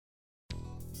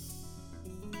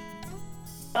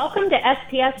Welcome to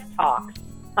SPS Talks,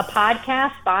 a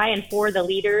podcast by and for the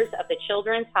leaders of the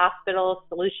Children's Hospital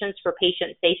Solutions for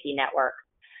Patient Safety Network.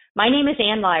 My name is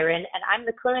Ann Lyron, and I'm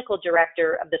the Clinical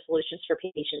Director of the Solutions for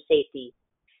Patient Safety.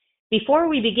 Before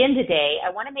we begin today,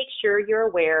 I want to make sure you're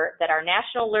aware that our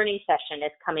National Learning Session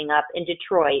is coming up in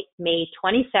Detroit, May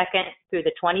 22nd through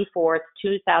the 24th,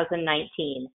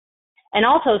 2019, and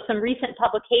also some recent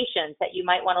publications that you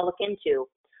might want to look into.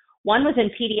 One was in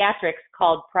pediatrics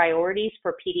called Priorities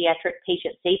for Pediatric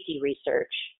Patient Safety Research,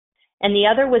 and the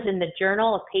other was in the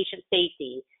Journal of Patient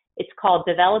Safety. It's called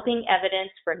Developing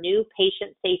Evidence for New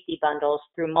Patient Safety Bundles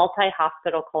Through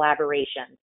Multi-Hospital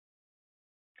Collaboration.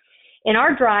 In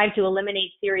our drive to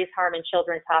eliminate serious harm in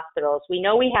children's hospitals, we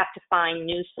know we have to find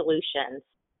new solutions.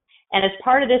 And as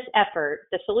part of this effort,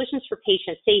 the Solutions for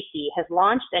Patient Safety has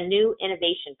launched a new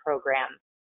innovation program.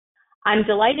 I'm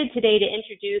delighted today to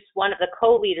introduce one of the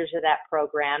co-leaders of that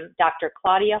program, Dr.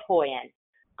 Claudia Hoyen.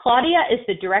 Claudia is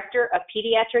the Director of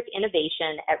Pediatric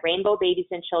Innovation at Rainbow Babies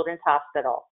and Children's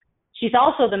Hospital. She's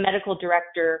also the Medical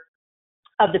Director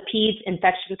of the PEDS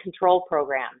Infection Control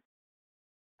Program.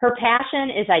 Her passion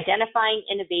is identifying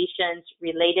innovations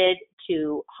related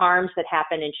to harms that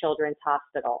happen in children's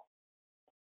hospitals.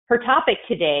 Her topic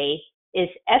today is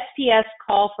SPS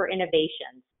Call for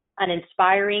Innovations, an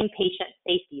inspiring patient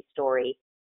safety story.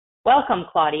 Welcome,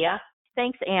 Claudia.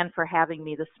 Thanks, Anne, for having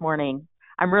me this morning.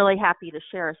 I'm really happy to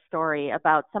share a story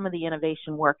about some of the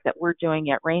innovation work that we're doing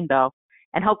at Rainbow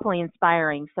and hopefully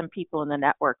inspiring some people in the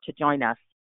network to join us.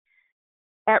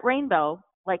 At Rainbow,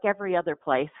 like every other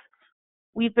place,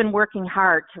 we've been working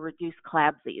hard to reduce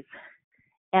CLABSIs,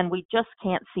 and we just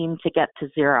can't seem to get to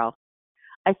zero.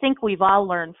 I think we've all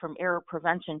learned from error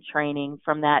prevention training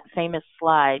from that famous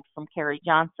slide from Carrie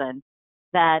Johnson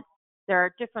that there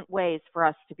are different ways for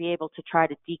us to be able to try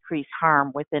to decrease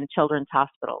harm within children's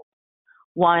hospitals.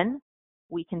 One,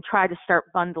 we can try to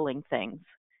start bundling things.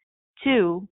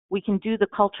 Two, we can do the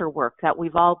culture work that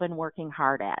we've all been working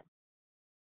hard at.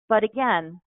 But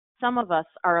again, some of us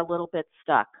are a little bit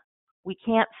stuck. We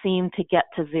can't seem to get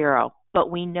to zero,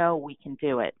 but we know we can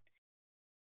do it.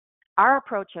 Our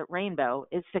approach at Rainbow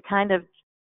is to kind of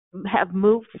have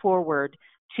moved forward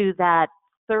to that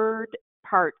third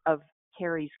part of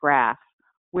Carrie's graph,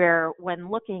 where when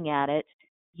looking at it,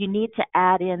 you need to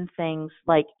add in things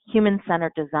like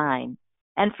human-centered design.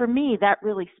 And for me, that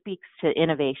really speaks to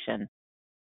innovation.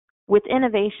 With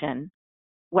innovation,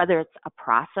 whether it's a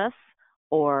process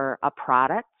or a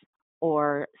product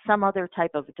or some other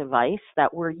type of device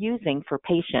that we're using for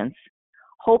patients,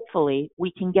 hopefully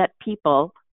we can get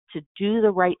people to do the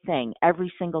right thing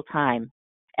every single time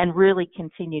and really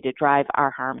continue to drive our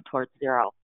harm towards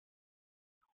zero.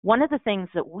 One of the things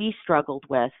that we struggled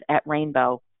with at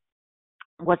Rainbow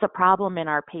was a problem in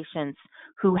our patients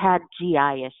who had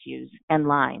GI issues and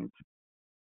lines.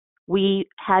 We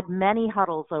had many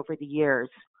huddles over the years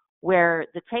where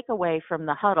the takeaway from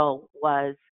the huddle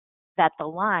was that the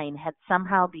line had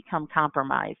somehow become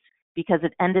compromised because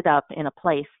it ended up in a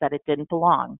place that it didn't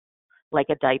belong, like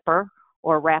a diaper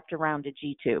or wrapped around a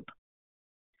G-tube.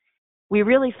 We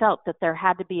really felt that there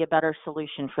had to be a better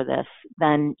solution for this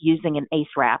than using an ACE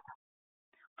wrap.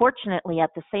 Fortunately,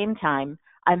 at the same time,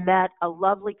 I met a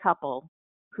lovely couple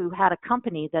who had a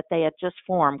company that they had just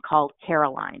formed called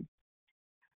Caroline.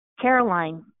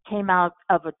 Caroline came out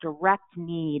of a direct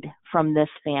need from this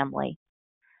family.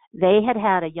 They had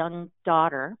had a young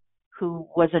daughter who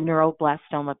was a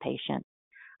neuroblastoma patient.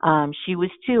 She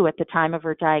was 2 at the time of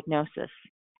her diagnosis,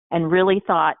 and really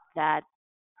thought that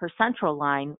her central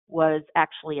line was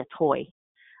actually a toy.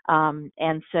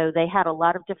 And so they had a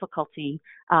lot of difficulty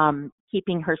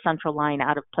keeping her central line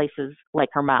out of places like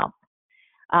her mouth.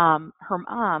 Her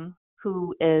mom,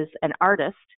 who is an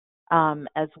artist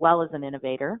as well as an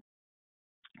innovator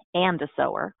and a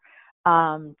sewer,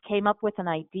 came up with an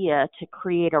idea to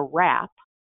create a wrap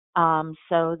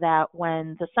so that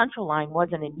when the central line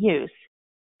wasn't in use,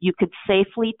 you could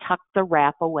safely tuck the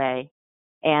wrap away.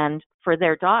 And for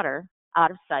their daughter,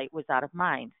 out of sight was out of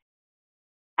mind.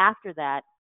 After that,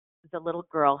 the little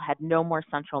girl had no more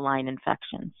central line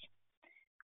infections.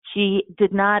 She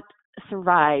did not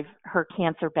survive her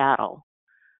cancer battle,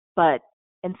 but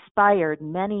inspired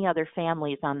many other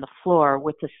families on the floor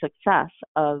with the success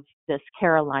of this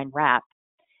Caroline wrap.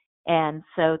 And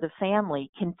so the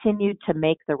family continued to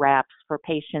make the wraps for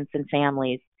patients and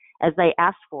families as they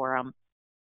asked for them.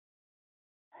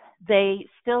 They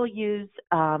still use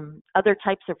other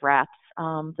types of wraps.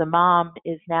 The mom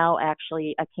is now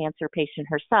actually a cancer patient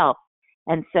herself,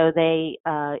 and so they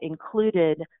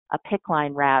included a PICC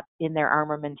line wrap in their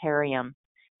armamentarium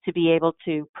to be able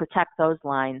to protect those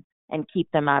lines and keep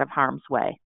them out of harm's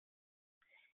way.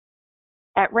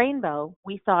 At Rainbow,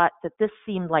 we thought that this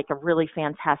seemed like a really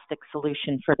fantastic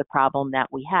solution for the problem that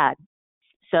we had.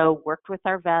 So worked with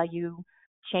our value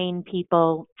chain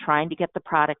people trying to get the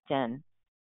product in.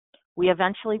 We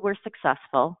eventually were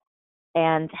successful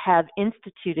and have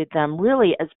instituted them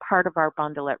really as part of our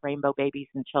bundle at Rainbow Babies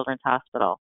and Children's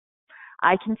Hospital.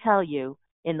 I can tell you,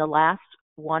 in the last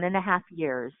 1.5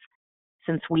 years,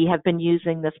 since we have been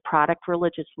using this product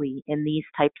religiously in these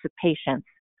types of patients,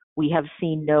 we have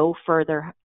seen no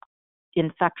further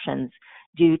infections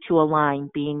due to a line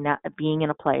being in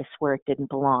a place where it didn't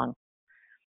belong.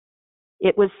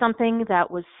 It was something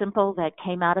that was simple, that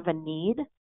came out of a need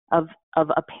of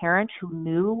a parent who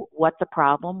knew what the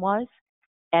problem was,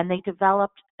 and they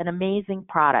developed an amazing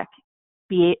product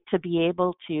to be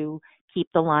able to keep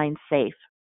the line safe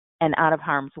and out of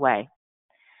harm's way.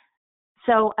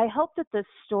 So I hope that this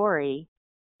story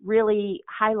really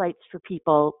highlights for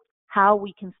people how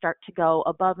we can start to go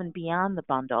above and beyond the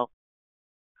bundle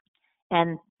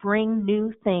and bring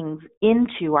new things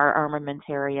into our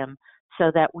armamentarium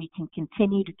so that we can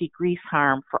continue to decrease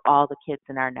harm for all the kids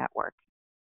in our network.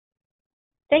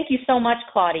 Thank you so much,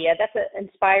 Claudia. That's an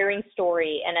inspiring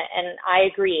story, and I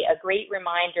agree. A great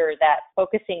reminder that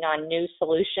focusing on new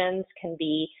solutions can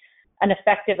be an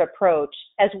effective approach,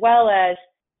 as well as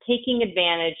taking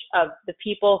advantage of the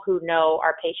people who know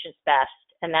our patients best,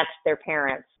 and that's their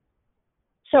parents.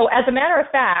 So as a matter of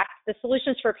fact, the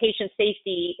Solutions for Patient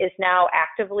Safety is now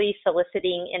actively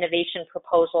soliciting innovation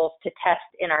proposals to test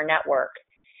in our network.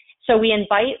 So we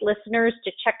invite listeners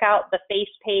to check out the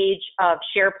face page of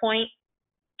SharePoint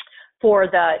for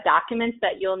the documents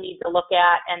that you'll need to look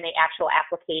at and the actual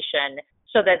application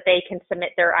so that they can submit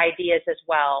their ideas as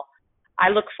well. I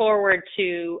look forward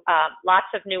to lots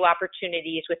of new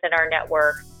opportunities within our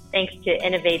network, thanks to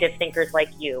innovative thinkers like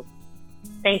you.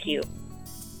 Thank you.